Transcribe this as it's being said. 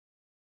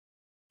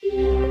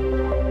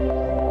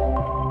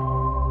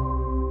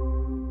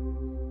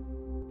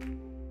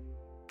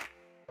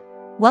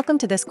Welcome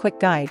to this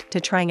quick guide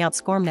to trying out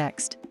SCORM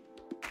Next.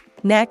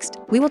 Next,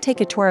 we will take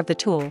a tour of the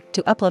tool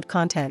to upload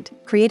content,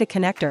 create a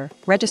connector,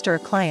 register a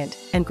client,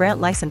 and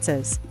grant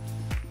licenses.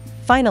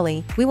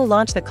 Finally, we will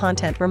launch the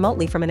content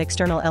remotely from an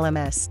external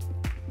LMS.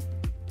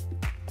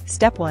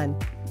 Step 1.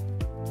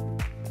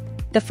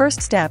 The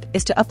first step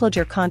is to upload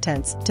your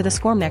contents to the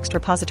SCORM Next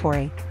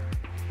repository.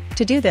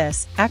 To do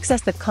this,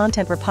 access the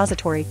Content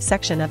Repository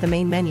section of the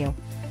main menu.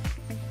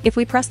 If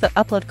we press the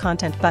Upload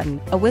Content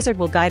button, a wizard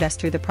will guide us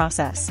through the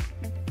process.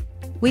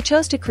 We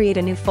chose to create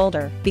a new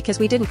folder because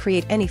we didn't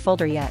create any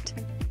folder yet.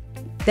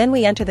 Then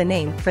we enter the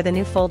name for the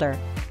new folder.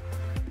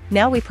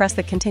 Now we press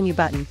the Continue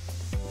button.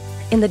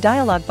 In the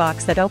dialog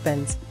box that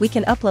opens, we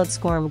can upload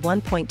SCORM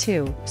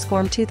 1.2,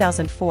 SCORM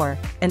 2004,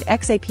 and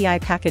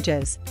xAPI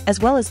packages, as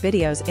well as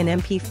videos in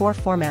MP4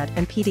 format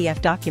and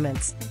PDF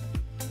documents.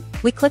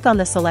 We click on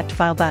the Select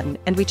File button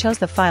and we chose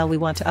the file we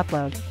want to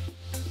upload.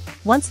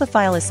 Once the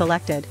file is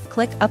selected,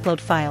 click Upload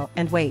File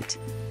and wait.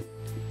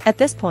 At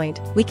this point,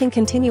 we can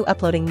continue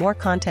uploading more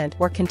content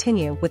or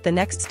continue with the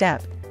next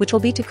step, which will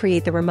be to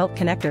create the remote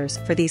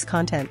connectors for these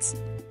contents.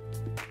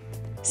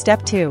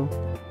 Step 2.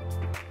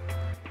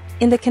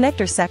 In the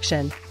Connectors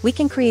section, we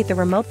can create the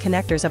remote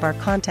connectors of our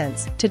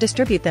contents to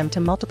distribute them to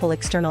multiple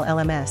external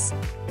LMS.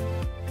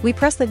 We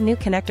press the New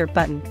Connector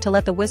button to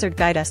let the wizard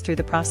guide us through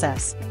the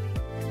process.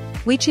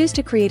 We choose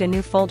to create a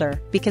new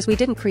folder because we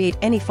didn't create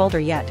any folder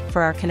yet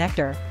for our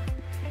connector.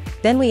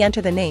 Then we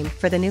enter the name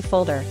for the new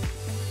folder.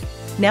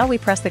 Now we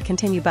press the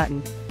Continue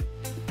button.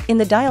 In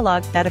the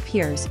dialog that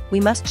appears,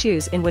 we must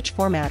choose in which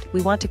format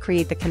we want to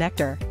create the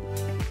connector.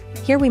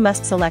 Here we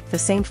must select the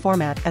same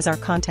format as our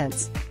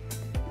contents.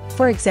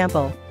 For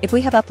example, if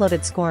we have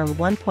uploaded SCORM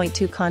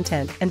 1.2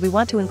 content and we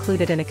want to include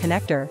it in a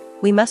connector,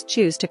 we must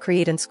choose to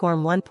create in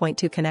SCORM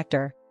 1.2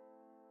 connector.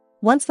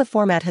 Once the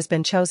format has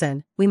been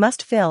chosen, we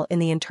must fill in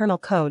the internal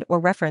code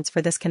or reference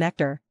for this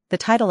connector, the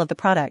title of the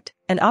product,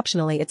 and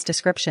optionally its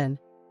description.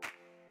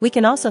 We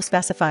can also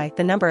specify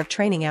the number of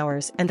training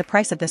hours and the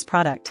price of this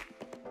product.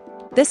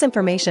 This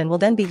information will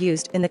then be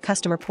used in the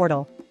customer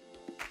portal.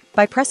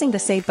 By pressing the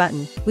Save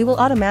button, we will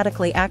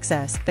automatically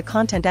access the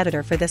content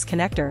editor for this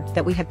connector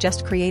that we have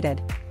just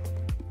created.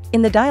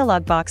 In the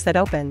dialog box that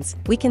opens,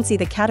 we can see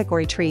the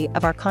category tree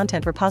of our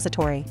content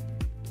repository.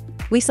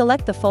 We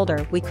select the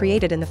folder we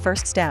created in the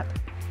first step.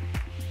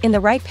 In the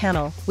right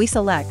panel, we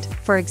select,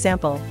 for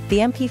example, the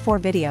MP4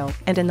 video,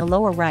 and in the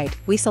lower right,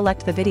 we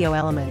select the video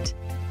element.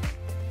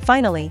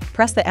 Finally,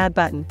 press the Add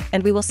button,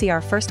 and we will see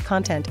our first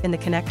content in the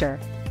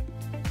connector.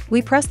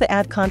 We press the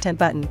Add Content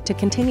button to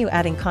continue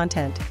adding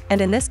content,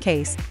 and in this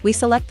case, we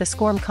select the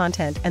SCORM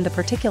content and the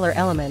particular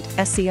element,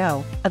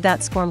 SCO, of that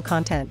SCORM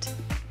content.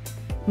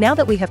 Now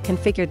that we have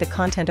configured the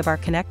content of our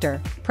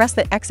connector, press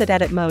the Exit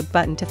Edit Mode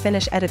button to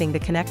finish editing the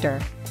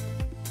connector.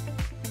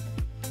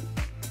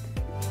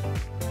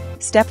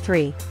 Step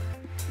 3.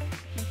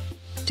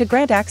 To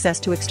grant access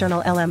to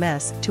external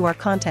LMS to our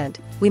content,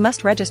 we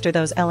must register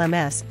those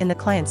LMS in the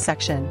Clients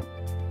section.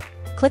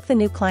 Click the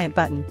New Client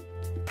button.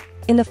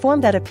 In the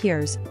form that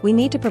appears, we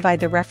need to provide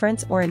the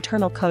reference or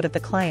internal code of the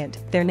client,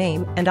 their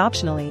name, and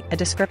optionally, a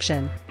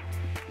description.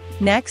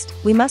 Next,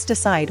 we must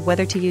decide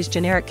whether to use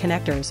generic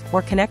connectors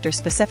or connectors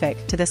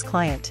specific to this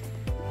client.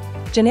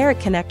 Generic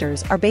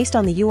connectors are based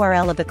on the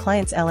URL of the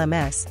client's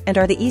LMS and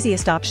are the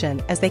easiest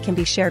option as they can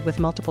be shared with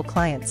multiple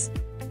clients.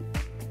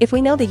 If we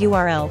know the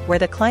URL where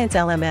the client's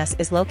LMS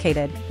is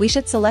located, we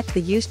should select the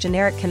Use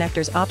Generic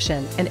Connectors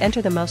option and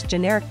enter the most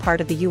generic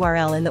part of the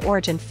URL in the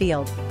origin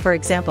field, for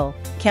example,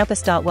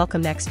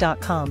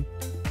 campus.welcomenext.com.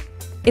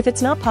 If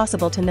it's not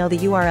possible to know the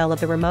URL of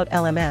the remote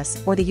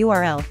LMS or the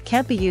URL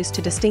can't be used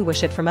to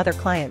distinguish it from other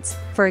clients,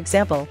 for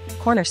example,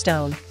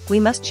 Cornerstone, we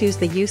must choose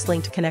the Use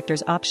Linked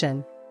Connectors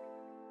option.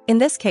 In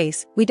this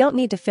case, we don't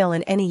need to fill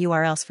in any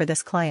URLs for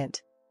this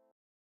client.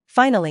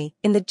 Finally,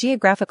 in the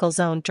Geographical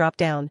Zone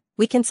drop-down,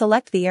 we can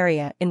select the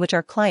area in which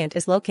our client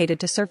is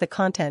located to serve the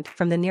content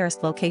from the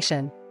nearest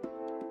location.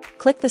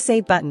 Click the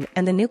Save button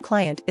and the new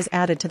client is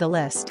added to the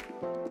list.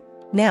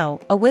 Now,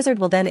 a wizard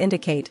will then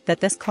indicate that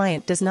this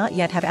client does not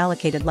yet have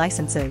allocated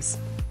licenses.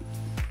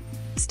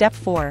 Step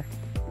 4.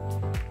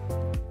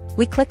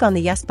 We click on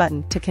the Yes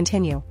button to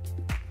continue.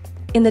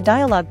 In the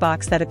dialog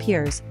box that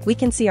appears, we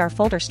can see our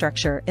folder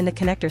structure in the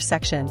Connectors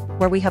section,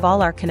 where we have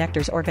all our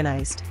connectors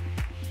organized.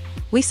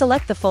 We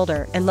select the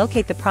folder and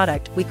locate the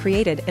product we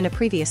created in a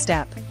previous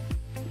step.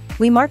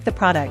 We mark the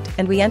product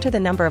and we enter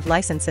the number of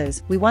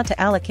licenses we want to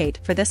allocate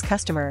for this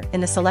customer in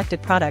the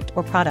selected product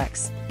or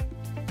products.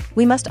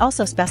 We must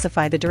also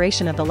specify the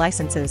duration of the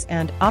licenses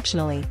and,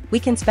 optionally, we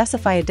can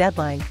specify a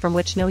deadline from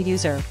which no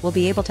user will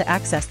be able to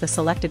access the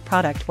selected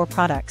product or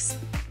products.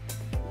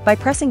 By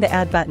pressing the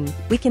Add button,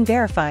 we can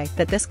verify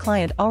that this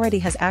client already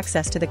has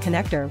access to the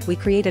connector we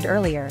created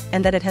earlier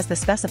and that it has the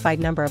specified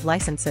number of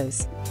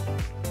licenses.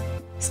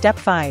 Step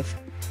 5.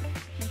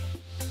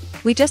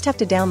 We just have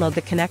to download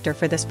the connector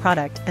for this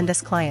product and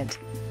this client.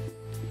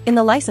 In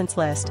the license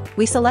list,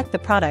 we select the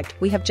product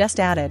we have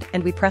just added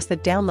and we press the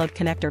Download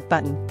Connector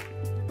button.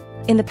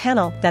 In the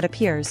panel that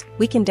appears,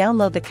 we can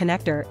download the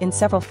connector in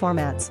several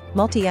formats,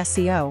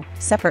 multi-SCO,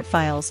 separate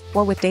files,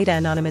 or with data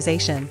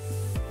anonymization.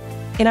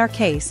 In our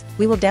case,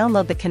 we will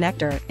download the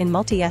connector in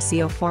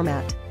multi-SCO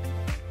format.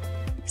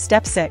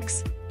 Step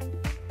 6.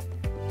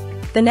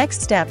 The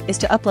next step is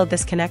to upload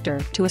this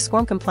connector to a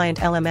SCORM-compliant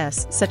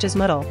LMS such as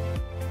Moodle.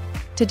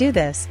 To do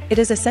this, it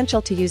is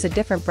essential to use a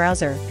different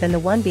browser than the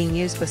one being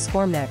used with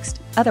SCORM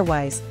Next,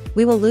 otherwise,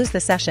 we will lose the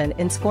session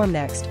in SCORM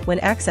Next when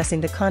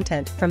accessing the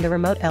content from the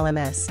remote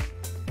LMS.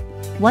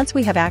 Once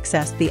we have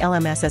accessed the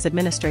LMS as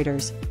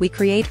administrators, we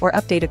create or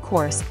update a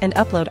course and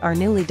upload our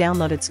newly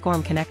downloaded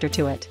SCORM connector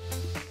to it.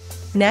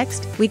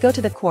 Next, we go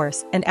to the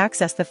course and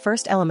access the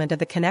first element of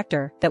the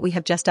connector that we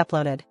have just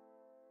uploaded.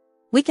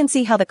 We can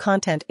see how the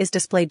content is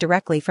displayed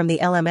directly from the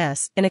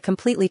LMS in a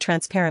completely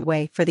transparent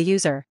way for the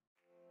user.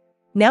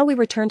 Now we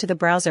return to the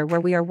browser where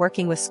we are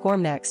working with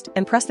SCORM Next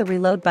and press the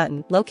Reload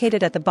button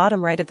located at the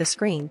bottom right of the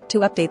screen to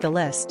update the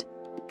list.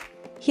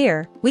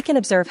 Here, we can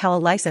observe how a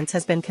license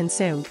has been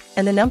consumed,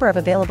 and the number of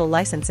available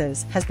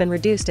licenses has been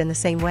reduced in the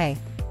same way.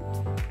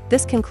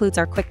 This concludes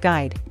our quick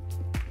guide.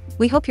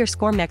 We hope your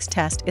SCORM Next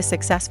test is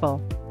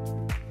successful.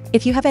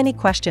 If you have any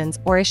questions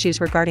or issues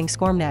regarding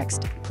SCORM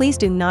Next, please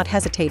do not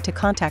hesitate to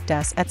contact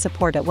us at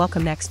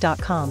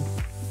support@welcomenext.com.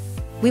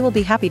 We will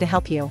be happy to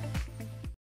help you.